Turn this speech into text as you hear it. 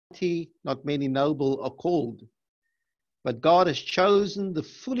not many noble are called. But God has chosen the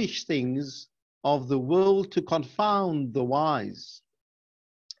foolish things of the world to confound the wise.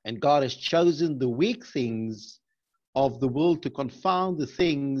 And God has chosen the weak things of the world to confound the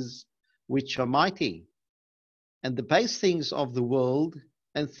things which are mighty. And the base things of the world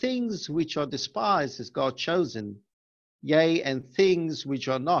and things which are despised has God chosen, yea, and things which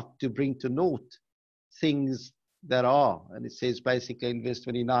are not, to bring to naught things that are. And it says basically in verse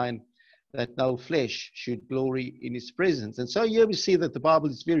 29 that no flesh should glory in his presence. And so here we see that the Bible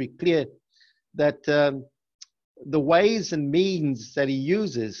is very clear that the ways and means that he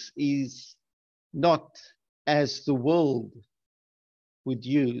uses is not as the world would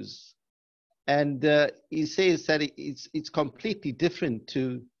use. And he says that it's completely different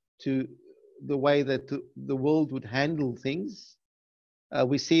to the way that the world would handle things.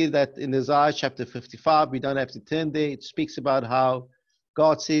 We see that in Isaiah chapter 55, we don't have to turn there. It speaks about how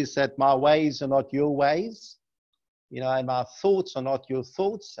God says that my ways are not your ways, and my thoughts are not your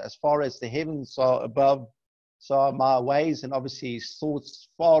thoughts. As far as the heavens are above, so are my ways, and obviously his thoughts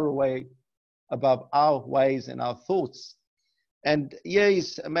far away above our ways and our thoughts. And here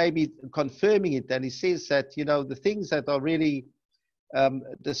he's maybe confirming it, and he says that, the things that are really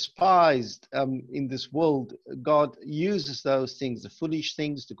despised in this world, God uses those things, the foolish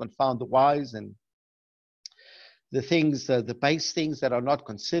things, to confound the wise, and the things, the base things that are not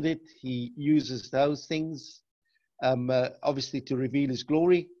considered, he uses those things, obviously to reveal his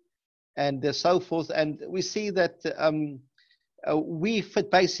glory, and so forth. And we see that we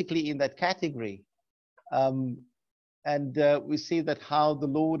fit basically in that category. And we see that how the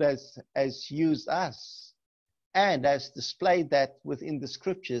Lord has used us and has displayed that within the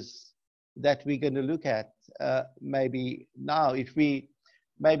scriptures that we're going to look at maybe now. If we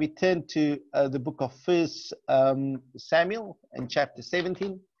maybe turn to the book of 1 Samuel in chapter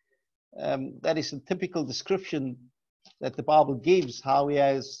 17, that is a typical description that the Bible gives, how he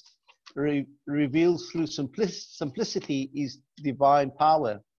has reveals through simplicity his divine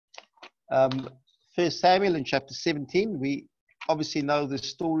power. 1 Samuel in chapter 17, we obviously know the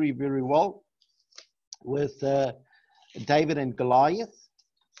story very well with David and Goliath.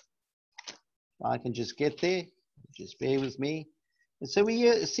 I can just get there, just bear with me. And so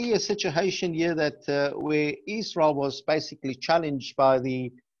we see a situation here that where Israel was basically challenged by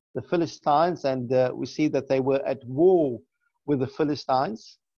the Philistines, and we see that they were at war with the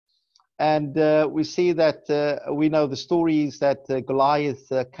Philistines. And we see that we know the story is that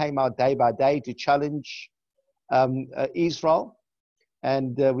Goliath came out day by day to challenge Israel.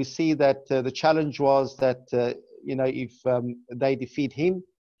 And we see that the challenge was that, if they defeat him,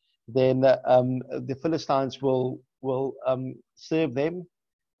 then the Philistines will serve them.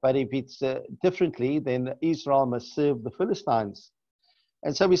 But if it's differently, then Israel must serve the Philistines.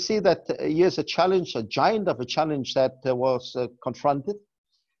 And so we see that here's a challenge, a giant of a challenge that was confronted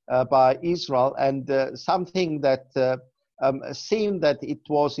by Israel, and something that seemed that it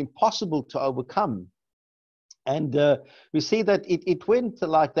was impossible to overcome. And we see that it went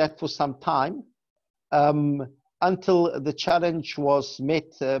like that for some time until the challenge was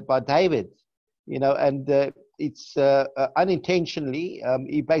met by David, and it's unintentionally,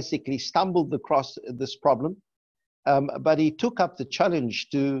 he basically stumbled across this problem, but he took up the challenge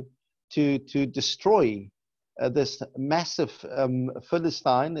to destroy this massive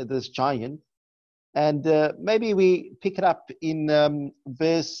Philistine, this giant. And maybe we pick it up in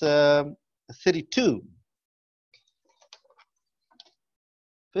verse 32.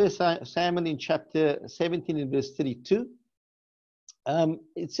 First Samuel in chapter 17 in verse 32.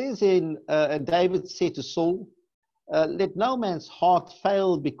 It says and David said to Saul, let no man's heart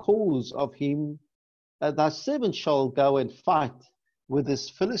fail because of him. Thy servant shall go and fight with this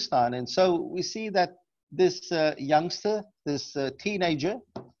Philistine. And so we see that this youngster, this teenager,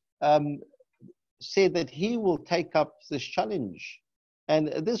 said that he will take up this challenge. And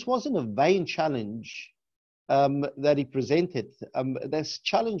this wasn't a vain challenge that he presented. This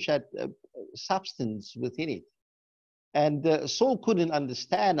challenge had substance within it. And Saul couldn't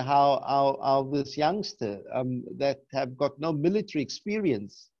understand how this youngster that have got no military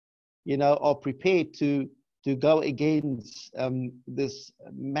experience, are prepared to go against this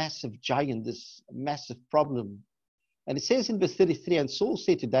massive giant, this massive problem. And it says in verse 33, and Saul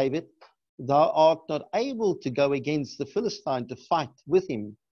said to David, thou art not able to go against the Philistine to fight with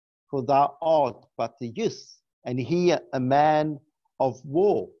him, for thou art but a youth, and he a man of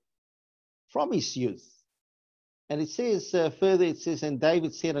war from his youth. And it says further, it says, and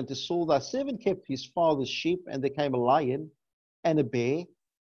David said unto Saul, thy servant kept his father's sheep, and there came a lion and a bear,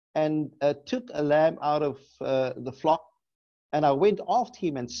 and took a lamb out of the flock, And I went after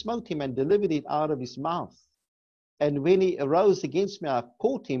him and smote him and delivered it out of his mouth. And when he arose against me, I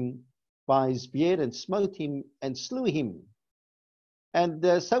caught him by his beard and smote him and slew him. And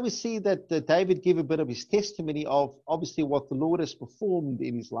so we see that David gave a bit of his testimony of obviously what the Lord has performed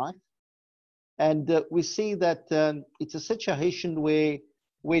in his life. And we see that it's a situation where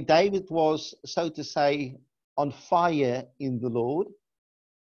David was, so to say, on fire in the Lord.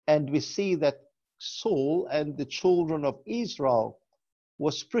 And we see that Saul and the children of Israel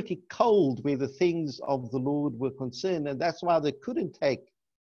was pretty cold where the things of the Lord were concerned. And that's why they couldn't take,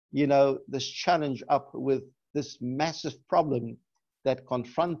 this challenge up with this massive problem that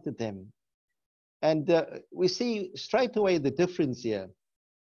confronted them. And we see straight away the difference here.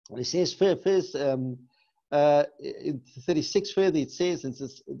 It says first, in 36 further, it says,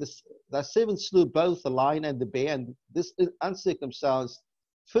 thy servant slew both the lion and the bear, and this uncircumcised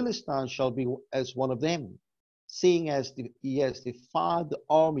Philistine shall be as one of them, seeing as he has defied the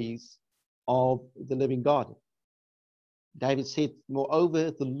armies of the living God. David said,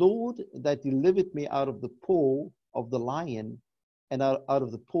 moreover, the Lord that delivered me out of the paw of the lion and out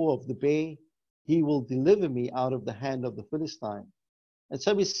of the paw of the bear, he will deliver me out of the hand of the Philistine. And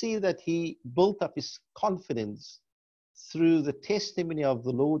so we see that he built up his confidence through the testimony of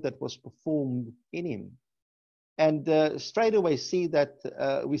the Lord that was performed in him. And straight away we see that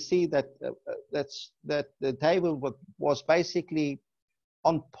David was basically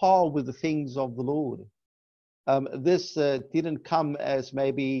on par with the things of the Lord. This didn't come as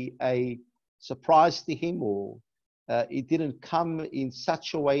maybe a surprise to him, or it didn't come in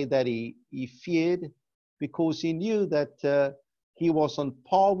such a way that he feared, because he knew that he was on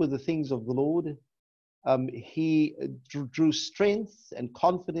par with the things of the Lord. He drew strength and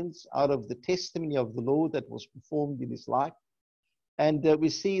confidence out of the testimony of the Lord that was performed in his life. And we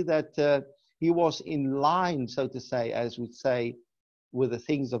see that he was in line, so to say, as we'd say, with the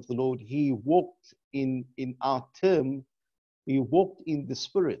things of the Lord. He walked in our term, he walked in the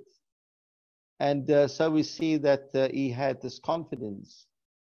Spirit. And so we see that he had this confidence.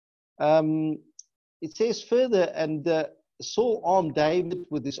 It says further, and Saul armed David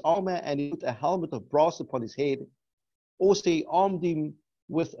with his armor, and he put a helmet of brass upon his head. Also he armed him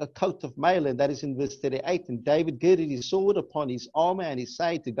with a coat of mail, and that is in verse 38. And David girded his sword upon his armor, and he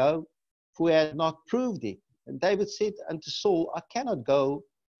said to go, for he had not proved it. And David said unto Saul, I cannot go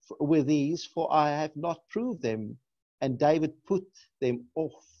with these, for I have not proved them. And David put them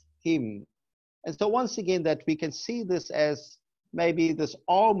off him. And so once again, that we can see this as maybe this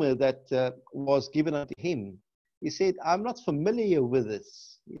armor that was given unto him. He said, I'm not familiar with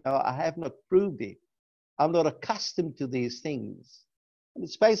this. I have not proved it. I'm not accustomed to these things. And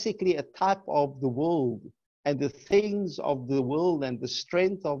it's basically a type of the world and the things of the world and the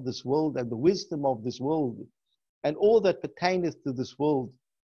strength of this world and the wisdom of this world and all that pertaineth to this world.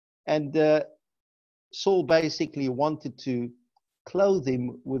 And Saul basically wanted to clothe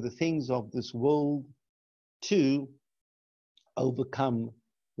him with the things of this world to overcome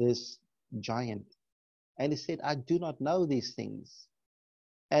this giant. And he said, I do not know these things.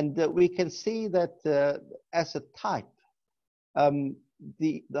 And we can see that as a type,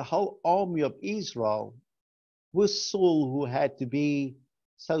 the whole army of Israel was Saul, who had to be,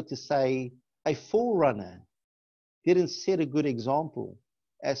 so to say, a forerunner, didn't set a good example,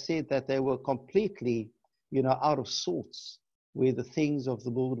 as said that they were completely, out of sorts where the things of the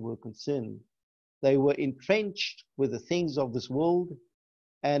Lord were concerned. They were entrenched with the things of this world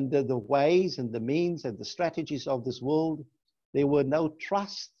and the ways and the means and the strategies of this world. There were no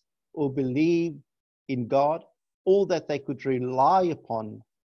trust or belief in God. All that they could rely upon,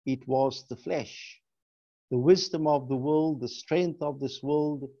 it was the flesh, the wisdom of the world, the strength of this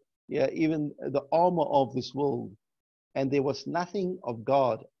world, even the armor of this world. And there was nothing of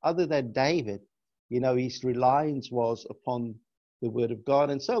God other than David. His reliance was upon the word of God.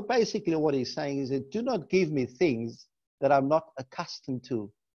 And so basically what he's saying is that do not give me things that I'm not accustomed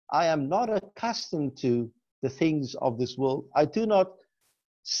to. I am not accustomed to the things of this world. I do not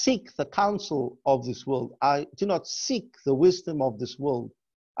seek the counsel of this world. I do not seek the wisdom of this world.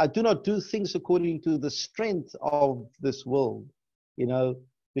 I do not do things according to the strength of this world,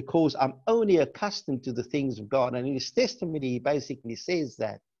 because I'm only accustomed to the things of God. And in his testimony, he basically says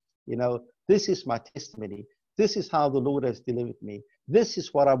that, this is my testimony. This is how the Lord has delivered me. This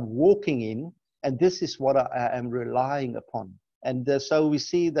is what I'm walking in, and this is what I am relying upon. And so we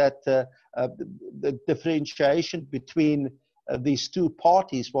see that the differentiation between these two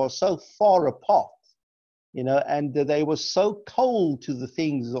parties was so far apart, and they were so cold to the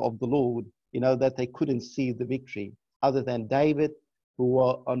things of the Lord, that they couldn't see the victory, other than David, who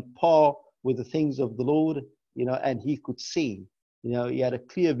were on par with the things of the Lord, and he could see. He had a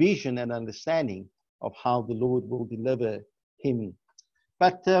clear vision and understanding of how the Lord will deliver him.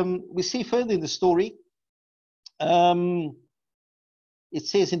 But we see further in the story, it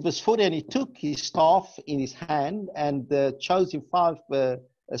says in verse 40, and he took his staff in his hand and chose him 5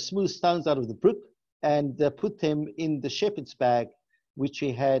 smooth stones out of the brook and put them in the shepherd's bag, which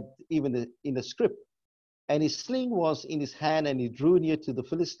he had even in a scrip. And his sling was in his hand, and he drew near to the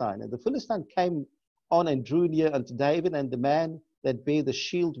Philistine. And the Philistine came on and drew near unto David, and the man that bare the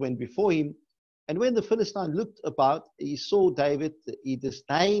shield went before him. And when the Philistine looked about, he saw David, he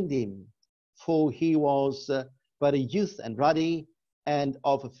disdained him, for he was but a youth and ruddy and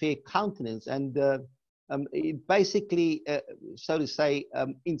of a fair countenance. And it basically, so to say,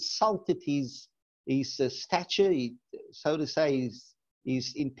 insulted his stature, so to say,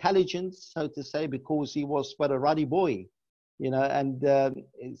 his intelligence, so to say, because he was but a ruddy boy, and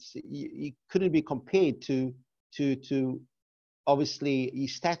he couldn't be compared to obviously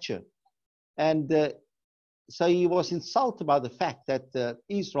his stature. And so he was insulted by the fact that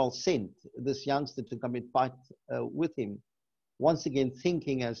Israel sent this youngster to come and fight with him, once again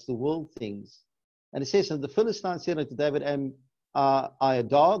thinking as the world thinks. And it says, and the Philistine said unto David, am I a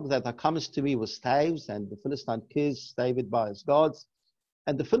dog that thou comest to me with staves? And the Philistine cursed David by his gods.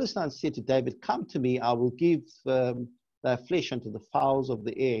 And the Philistine said to David, come to me, I will give thy flesh unto the fowls of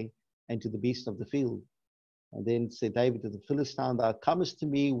the air and to the beasts of the field. And then said David to the Philistine, thou comest to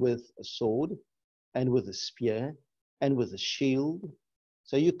me with a sword and with a spear and with a shield.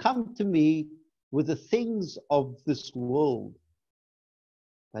 So you come to me with the things of this world.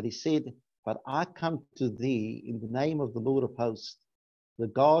 But he said, but I come to thee in the name of the Lord of hosts, the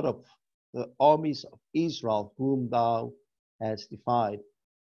God of the armies of Israel, whom thou hast defied.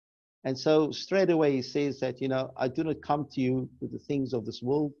 And so straight away he says that, I do not come to you with the things of this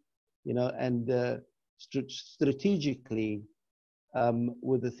world, and strategically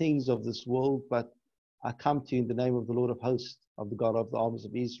with the things of this world, but I come to you in the name of the Lord of hosts, of the God of the armies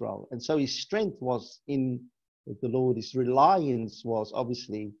of Israel. And so his strength was in the Lord. His reliance was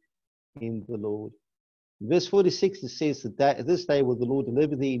obviously in the Lord. In verse 46, it says that this day will the Lord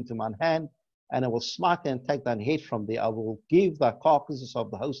deliver thee into mine hand, and I will smite thee and take thine head from thee. I will give thy carcasses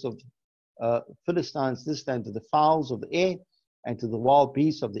of the host of Philistines this day to the fowls of the air and to the wild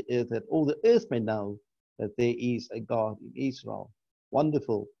beasts of the earth, that all the earth may know that there is a God in Israel.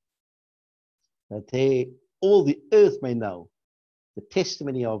 Wonderful. That all the earth may know the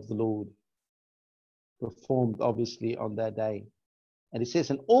testimony of the Lord performed obviously on that day. And it says,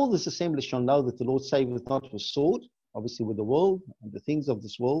 and all this assembly shall know that the Lord saveth not with sword, obviously with the world and the things of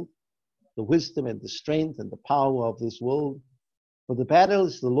this world, the wisdom and the strength and the power of this world. For the battle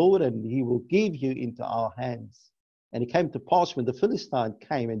is the Lord, and he will give you into our hands. And it came to pass when the Philistine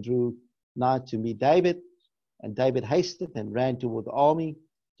came and drew nigh to meet David, and David hasted and ran toward the army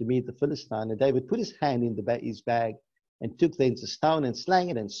to meet the Philistine. And David put his hand in his bag and took thence a stone and slang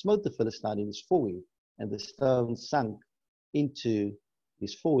it and smote the Philistine in his forehead. And the stone sunk into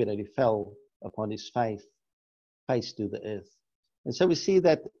his forehead, and he fell upon his face to the earth. And so we see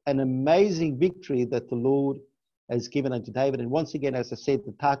that an amazing victory that the Lord has given unto David. And once again, as I said,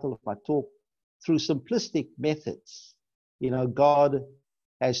 the title of my talk, through simplistic methods, God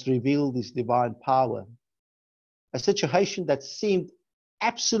has revealed his divine power. A situation that seemed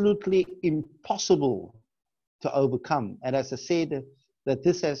absolutely impossible to overcome. And as I said, that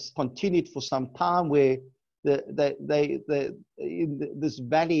this has continued for some time, where in this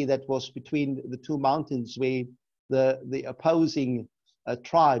valley that was between the two mountains, where the opposing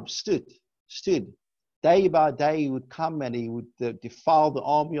tribes stood. Day by day he would come and he would defile the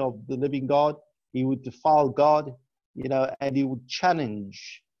army of the living God. He would defile God, and he would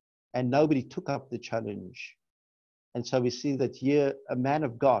challenge, and nobody took up the challenge. And so we see that here a man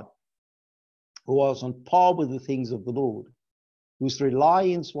of God who was on par with the things of the Lord, whose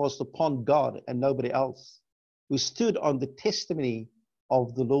reliance was upon God and nobody else, who stood on the testimony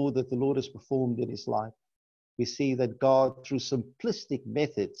of the Lord that the Lord has performed in his life. We see that God, through simplistic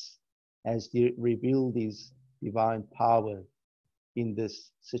methods, has revealed his divine power in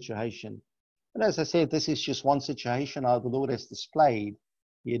this situation. And as I said, this is just one situation how the Lord has displayed,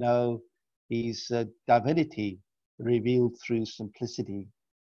 his divinity revealed through simplicity.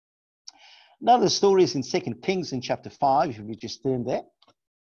 Now the story is in 2 Kings in chapter 5, if we just turn there.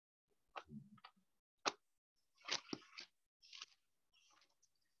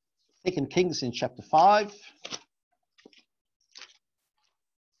 Second Kings in chapter 5.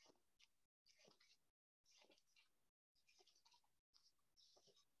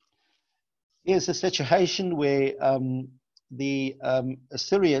 Here's a situation where the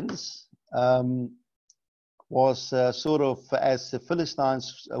Assyrians was sort of, as the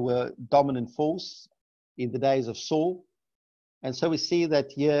Philistines were dominant force in the days of Saul. And so we see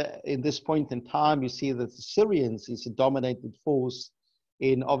that here in this point in time, you see that the Syrians is a dominated force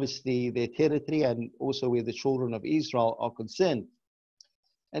in obviously their territory and also where the children of Israel are concerned.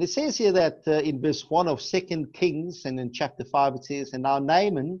 And it says here that in verse 1 of 2 Kings, and in chapter 5 it says, and now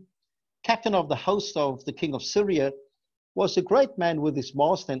Naaman, captain of the host of the king of Syria, was a great man with his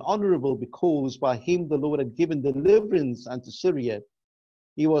master and honorable, because by him the Lord had given deliverance unto Syria.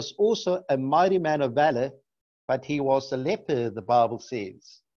 He was also a mighty man of valor, but he was a leper, the Bible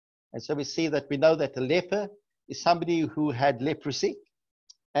says. And so we see that we know that a leper is somebody who had leprosy.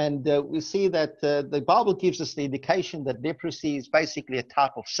 And we see that the Bible gives us the indication that leprosy is basically a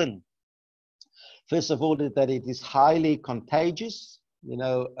type of sin. First of all, that it is highly contagious. You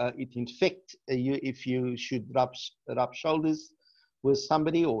know, it infects you if you should rub shoulders with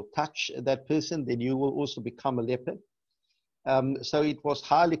somebody or touch that person, then you will also become a leper. So it was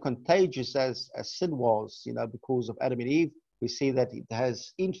highly contagious as sin was, you know, because of Adam and Eve. We see that it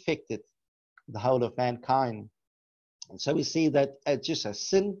has infected the whole of mankind. And so we see that just as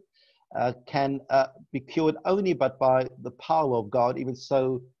sin can be cured only but by the power of God, even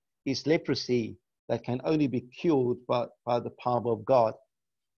so is leprosy that can only be cured by the power of God.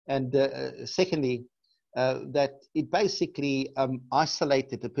 And secondly, that it basically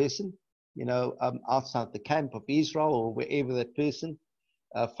isolated the person, you know, outside the camp of Israel or wherever that person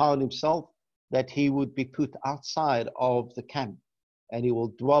found himself, that he would be put outside of the camp and he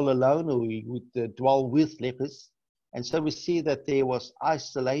will dwell alone, or he would dwell with lepers. And so we see that there was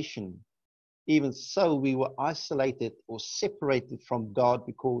isolation. Even so, we were isolated or separated from God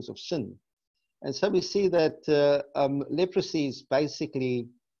because of sin. And so we see that leprosy is basically,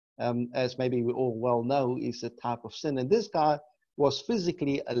 as maybe we all well know, is a type of sin. And this guy was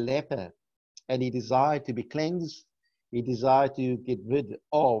physically a leper, and he desired to be cleansed. He desired to get rid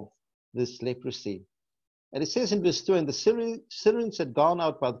of this leprosy. And it says in verse 2, and the Syrians had gone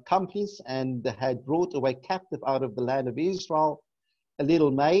out by the companies and had brought away captive out of the land of Israel a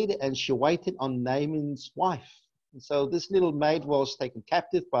little maid, and she waited on Naaman's wife. And so this little maid was taken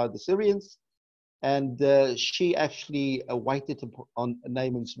captive by the Syrians, and she actually waited on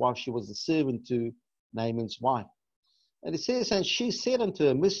Naaman's wife. She was a servant to Naaman's wife. And it says, and she said unto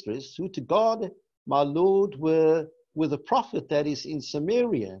her mistress, who to God my Lord were with a prophet that is in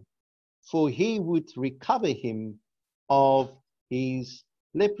Samaria, for he would recover him of his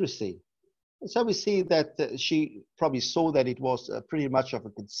leprosy. And so we see that she probably saw that it was pretty much of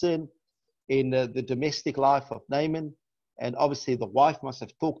a concern in the domestic life of Naaman. And obviously the wife must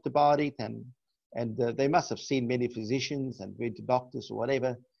have talked about it, and they must have seen many physicians and went to doctors or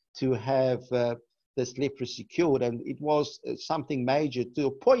whatever to have this leprosy cured. And it was something major, to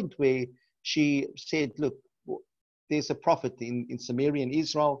a point where she said, look, there's a prophet in Samaria in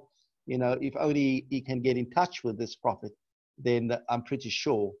Israel. You know, if only he can get in touch with this prophet, then I'm pretty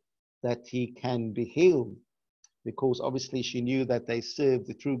sure that he can be healed, because obviously she knew that they served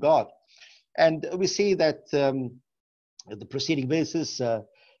the true God. And we see that the preceding verses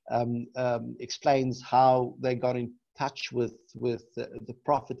explains how they got in touch with the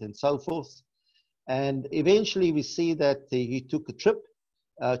prophet and so forth. And eventually we see that he took a trip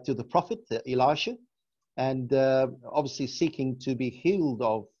to the prophet Elisha, and obviously seeking to be healed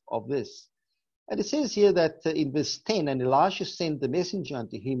of this. And it says here that in verse 10, and Elisha sent the messenger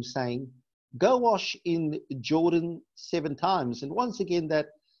unto him, saying, go wash in Jordan 7 times. And once again, that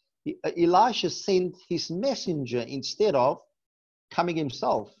Elisha sent his messenger instead of coming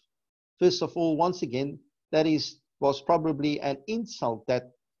himself. First of all, once again, that was probably an insult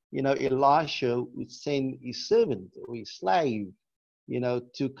that, you know, Elisha would send his servant or his slave, you know,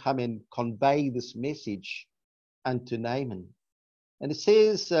 to come and convey this message unto Naaman. And it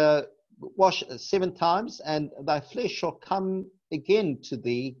says, wash 7 times, and thy flesh shall come again to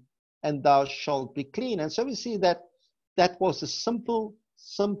thee, and thou shalt be clean. And so we see that that was a simple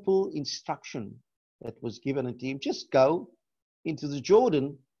instruction that was given unto him. Just go into the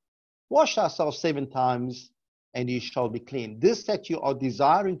Jordan, wash thyself 7 times, and you shall be clean. This that you are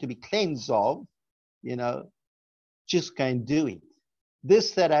desiring to be cleansed of, you know, just go and do it.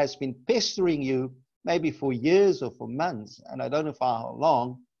 This that has been pestering you maybe for years or for months, and I don't know for how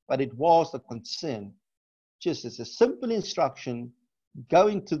long, but it was a concern. Just as a simple instruction, go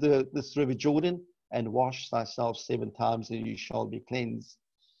into this river Jordan and wash thyself 7 times, and you shall be cleansed.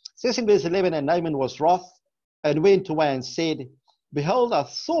 It says in verse 11, and Naaman was wroth and went away and said, behold, I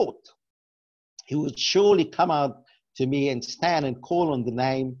thought he would surely come out to me and stand and call on the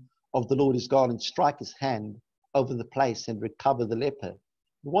name of the Lord his God and strike his hand over the place and recover the leper.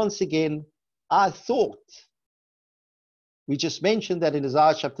 Once again, I thought, We just mentioned that in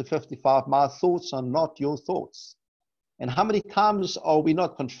Isaiah chapter 55, my thoughts are not your thoughts. And how many times are we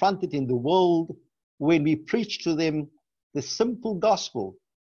not confronted in the world when we preach to them the simple gospel?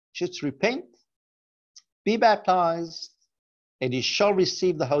 Just repent, be baptized, and you shall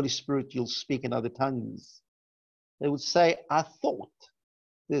receive the Holy Spirit. You'll speak in other tongues. They would say, I thought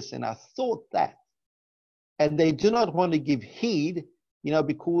this and I thought that. And they do not want to give heed,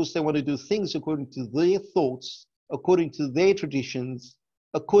 because they want to do things according to their thoughts, according to their traditions,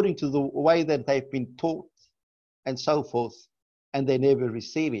 according to the way that they've been taught, and so forth, and they never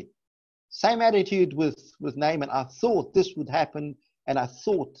receive it. Same attitude with Naaman. I thought this would happen, and I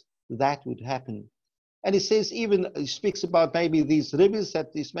thought that would happen. And he says, he speaks about maybe these rivers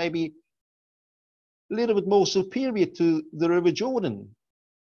that is maybe a little bit more superior to the River Jordan.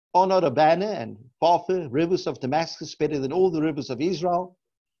 Are not Abana and Pharpar, rivers of Damascus, better than all the rivers of Israel?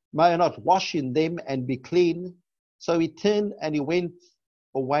 May I not wash in them and be clean? So he turned and he went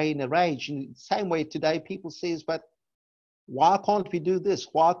away in a rage. In the same way today, people says, but why can't we do this?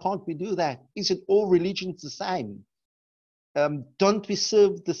 Why can't we do that? Isn't all religions the same? Don't we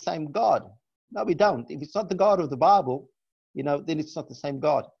serve the same God? No, we don't. If it's not the God of the Bible, then it's not the same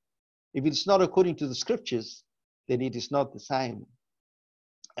God. If it's not according to the scriptures, then it is not the same.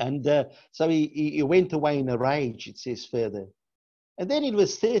 And so he went away in a rage, it says further. And then in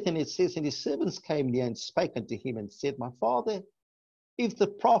verse 13 it says, and his servants came near and spake unto him and said, my father, if the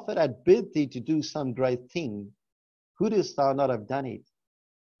prophet had bid thee to do some great thing, wouldest thou not have done it?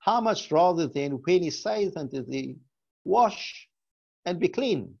 How much rather then when he saith unto thee, wash and be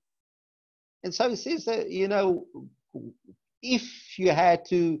clean? And so he says that, if you had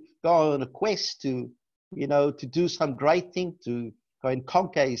to go on a quest to do some great thing, to go and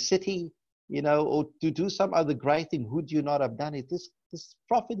conquer a city, or to do some other great thing, would you not have done it? This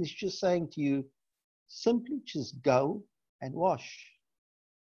prophet is just saying to you, simply just go and wash,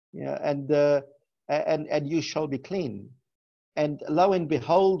 and you shall be clean. And lo and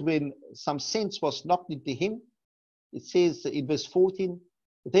behold, when some sense was knocked into him, it says in verse 14,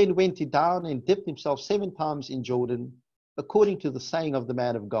 then went he down and dipped himself 7 times in Jordan, according to the saying of the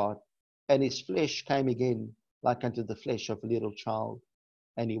man of God, and his flesh came again like unto the flesh of a little child,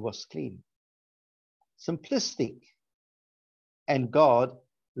 and he was clean. Simplistic. And God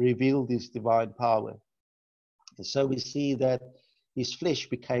revealed his divine power. And so we see that his flesh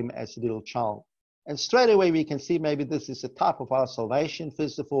became as a little child. And straight away we can see maybe this is a type of our salvation.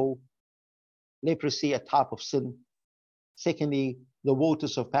 First of all, leprosy, a type of sin. Secondly, the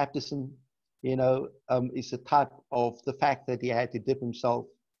waters of baptism, is a type of the fact that he had to dip himself.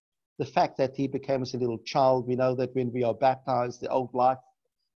 The fact that he became as a little child. We know that when we are baptized, the old life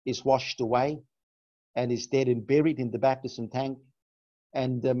is washed away and is dead and buried in the baptism tank.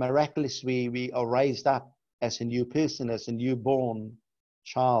 And miraculously, we are raised up as a new person, as a newborn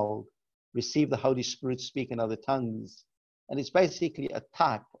child, receive the Holy Spirit, speak in other tongues. And it's basically a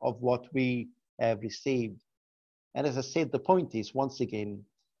type of what we have received. And as I said, the point is, once again,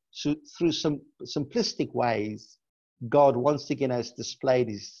 through some simplistic ways, God once again has displayed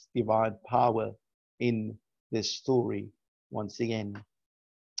his divine power in this story once again.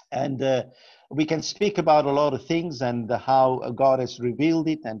 And we can speak about a lot of things and how God has revealed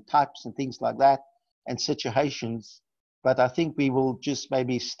it and types and things like that and situations. But I think we will just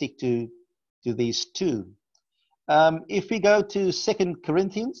maybe stick to these two. If we go to 2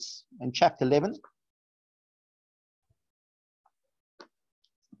 Corinthians and chapter 11.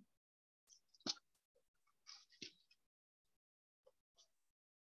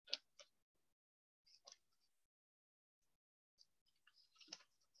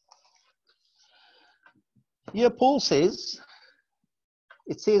 Here Paul says,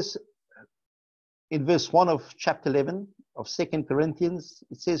 it says in verse 1 of chapter 11 of 2 Corinthians,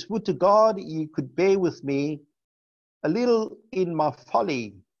 it says, would to God ye could bear with me a little in my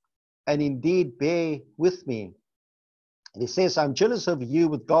folly, and indeed bear with me. And he says, I'm jealous of you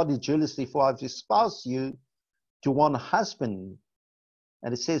with godly jealousy, for I've espoused you to one husband.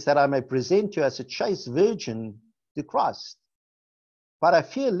 And it says that I may present you as a chaste virgin to Christ. But I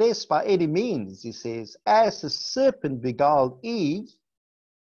fear lest by any means, he says, as the serpent beguiled Eve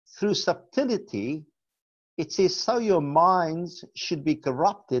through subtlety, it says, so your minds should be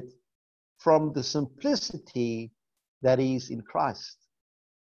corrupted from the simplicity that is in Christ.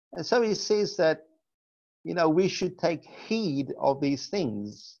 And so he says that, we should take heed of these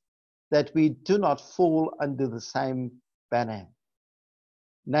things, that we do not fall under the same banner.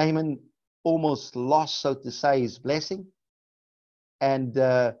 Naaman almost lost, so to say, his blessing. And,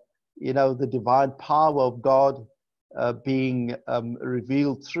 the divine power of God being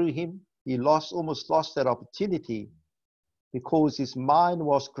revealed through him. He almost lost that opportunity. because his mind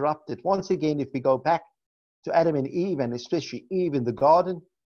was corrupted. Once again, if we go back to Adam and Eve, and especially Eve in the garden,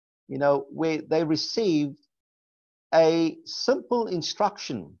 where they received a simple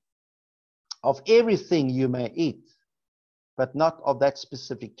instruction of everything you may eat, but not of that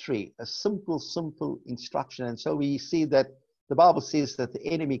specific tree. A simple instruction. And so we see that the Bible says that the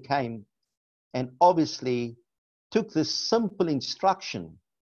enemy came and obviously took this simple instruction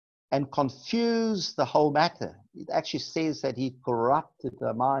and confused the whole matter. It actually says that he corrupted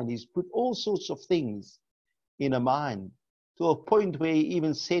the mind. He's put all sorts of things in a mind, to a point where he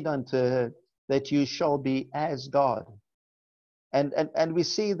even said unto her that you shall be as God. And we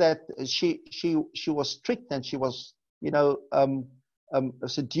see that she was tricked, and she was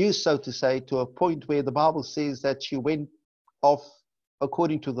seduced, so to say, to a point where the Bible says that she went off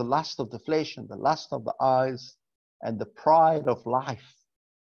according to the lust of the flesh and the lust of the eyes and the pride of life.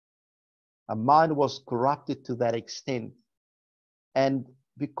 Her mind was corrupted to that extent. And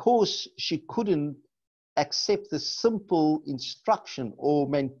because she couldn't accept the simple instruction or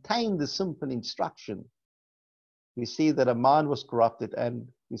maintain the simple instruction, we see that her mind was corrupted, and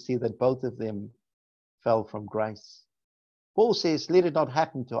we see that both of them fell from grace. Paul says, let it not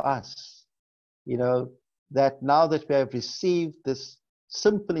happen to us, that now that we have received this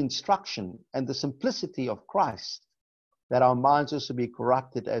simple instruction and the simplicity of Christ, that our minds also be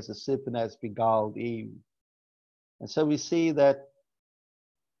corrupted as the serpent has beguiled Eve. And so we see that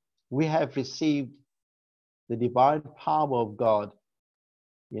we have received the divine power of God,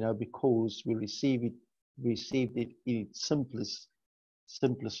 because we received it in its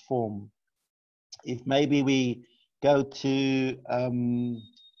simplest form. If maybe we go to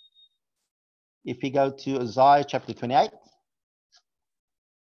Isaiah chapter 28.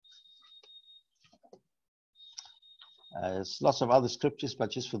 There's lots of other scriptures,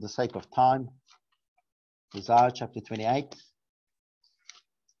 but just for the sake of time, Isaiah chapter 28.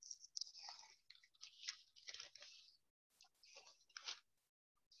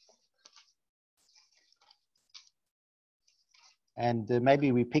 And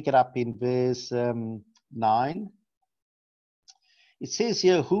maybe we pick it up in verse 9. It says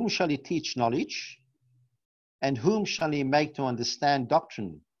here, whom shall he teach knowledge? And whom shall he make to understand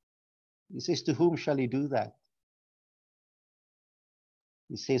doctrine? He says, to whom shall he do that?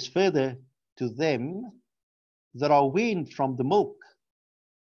 He says further, to them that are weaned from the milk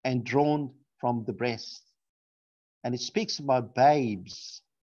and drawn from the breast. And it speaks about babes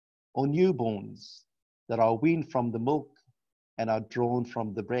or newborns that are weaned from the milk and are drawn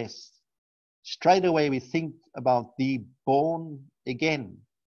from the breast. Straight away we think about the born again,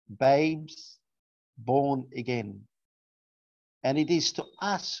 babes born again. And it is to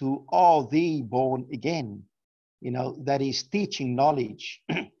us who are the born again, that is teaching knowledge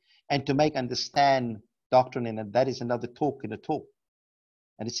and to make understand doctrine. And that is another talk in a talk.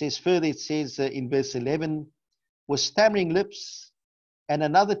 And it says further, in verse 11, with stammering lips and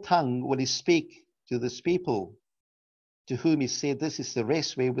another tongue will he speak to this people, to whom he said, this is the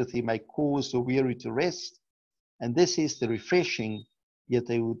rest wherewith he may cause the weary to rest, and this is the refreshing, yet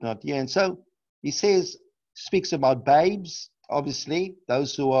they would not hear. And so he speaks about babes, obviously,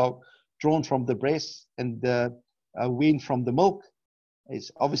 those who are drawn from the breast and weaned from the milk.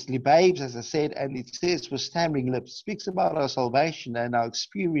 It's obviously babes, as I said, and it says with stammering lips, speaks about our salvation and our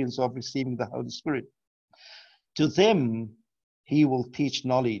experience of receiving the Holy Spirit. To them he will teach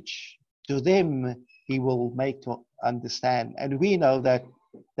knowledge. To them he will make to understand. And we know that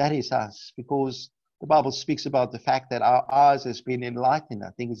that is us, because the Bible speaks about the fact that our eyes has been enlightened,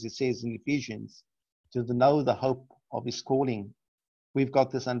 I think as it says in Ephesians, to know the hope of his calling. We've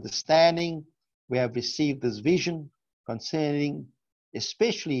got this understanding. We have received this vision concerning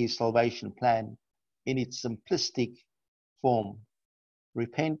especially his salvation plan in its simplistic form.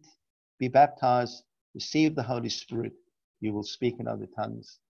 Repent, be baptized, receive the Holy Spirit, you will speak in other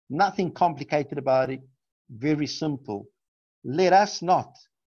tongues. Nothing complicated about it, very simple. Let us not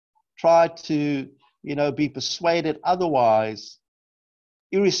try to, be persuaded otherwise,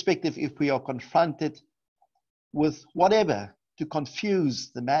 irrespective if we are confronted with whatever to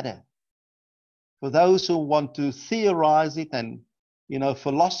confuse the matter. For those who want to theorize it and,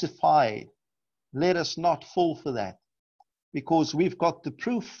 philosophize, let us not fall for that, because we've got the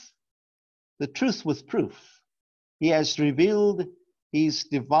proof, the truth with proof. He has revealed his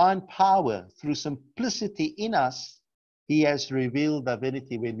divine power through simplicity in us. He has revealed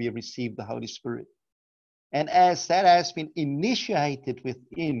divinity when we receive the Holy Spirit. And as that has been initiated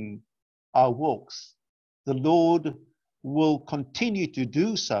within our walks, the Lord will continue to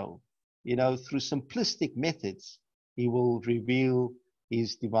do so, through simplistic methods. He will reveal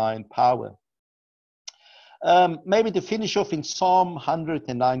his divine power. Maybe to finish off in Psalm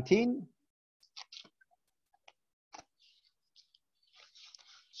 119.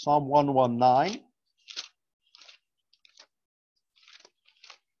 Psalm 119.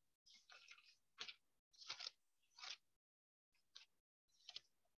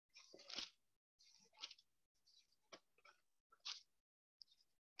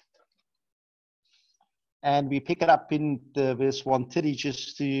 And we pick it up in the verse 130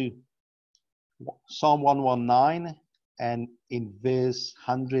 just to Psalm 119 and in verse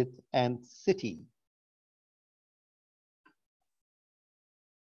 130.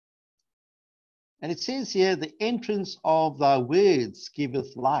 And it says here, the entrance of thy words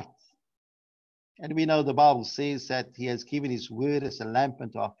giveth light. And we know the Bible says that he has given his word as a lamp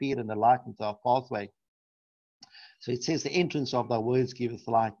unto our feet and a light unto our pathway. So it says the entrance of thy words giveth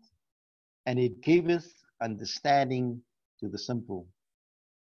light, and it giveth understanding to the simple.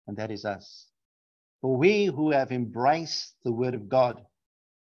 And that is us. For we who have embraced the word of God,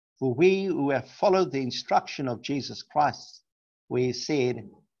 for we who have followed the instruction of Jesus Christ, where he said,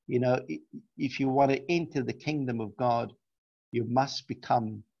 you know, if you want to enter the kingdom of God, you must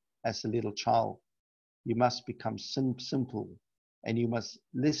become as a little child. You must become simple, and you must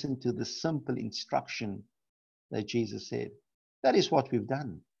listen to the simple instruction that Jesus said. That is what we've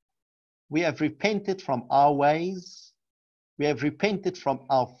done. We have repented from our ways. We have repented from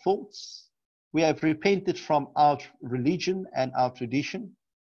our thoughts. We have repented from our religion and our tradition,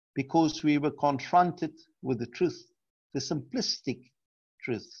 because we were confronted with the truth, the simplistic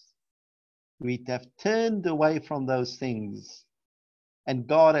truth. We have turned away from those things, and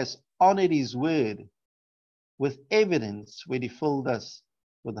God has honored his word with evidence when he filled us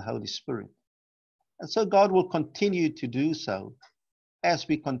with the Holy Spirit. And so God will continue to do so as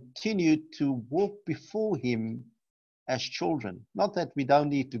we continue to walk before him as children. Not that we don't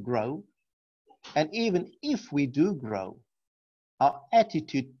need to grow, and even if we do grow, our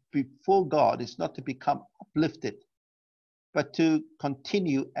attitude before God is not to become uplifted, but to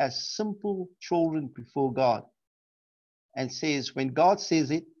continue as simple children before God. And says, when God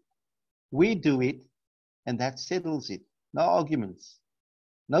says it, we do it, and that settles it. No arguments,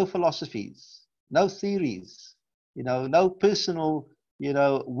 no philosophies, no theories, no personal,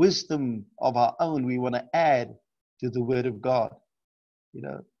 wisdom of our own we want to add to the word of God.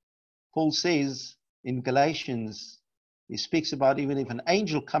 Paul says in Galatians, he speaks about even if an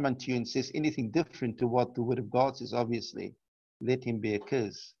angel come unto you and says anything different to what the word of God says, obviously, let him be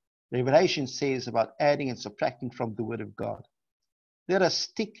accursed. Revelation says about adding and subtracting from the word of God. Let us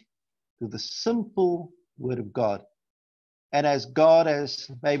stick to the simple word of God. And as God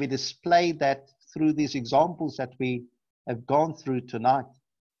has maybe displayed that through these examples that we have gone through tonight,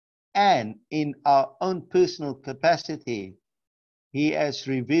 and in our own personal capacity, he has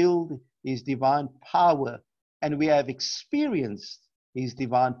revealed his divine power, and we have experienced his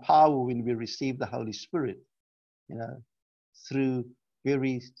divine power when we receive the Holy Spirit, through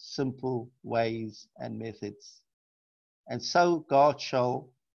very simple ways and methods. And so God shall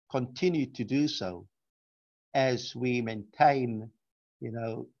continue to do so as we maintain,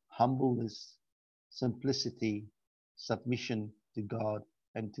 humbleness, simplicity, submission to God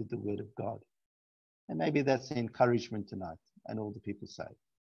and to the word of God. And maybe that's the encouragement tonight. And all the people say,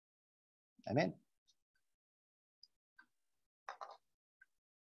 amen.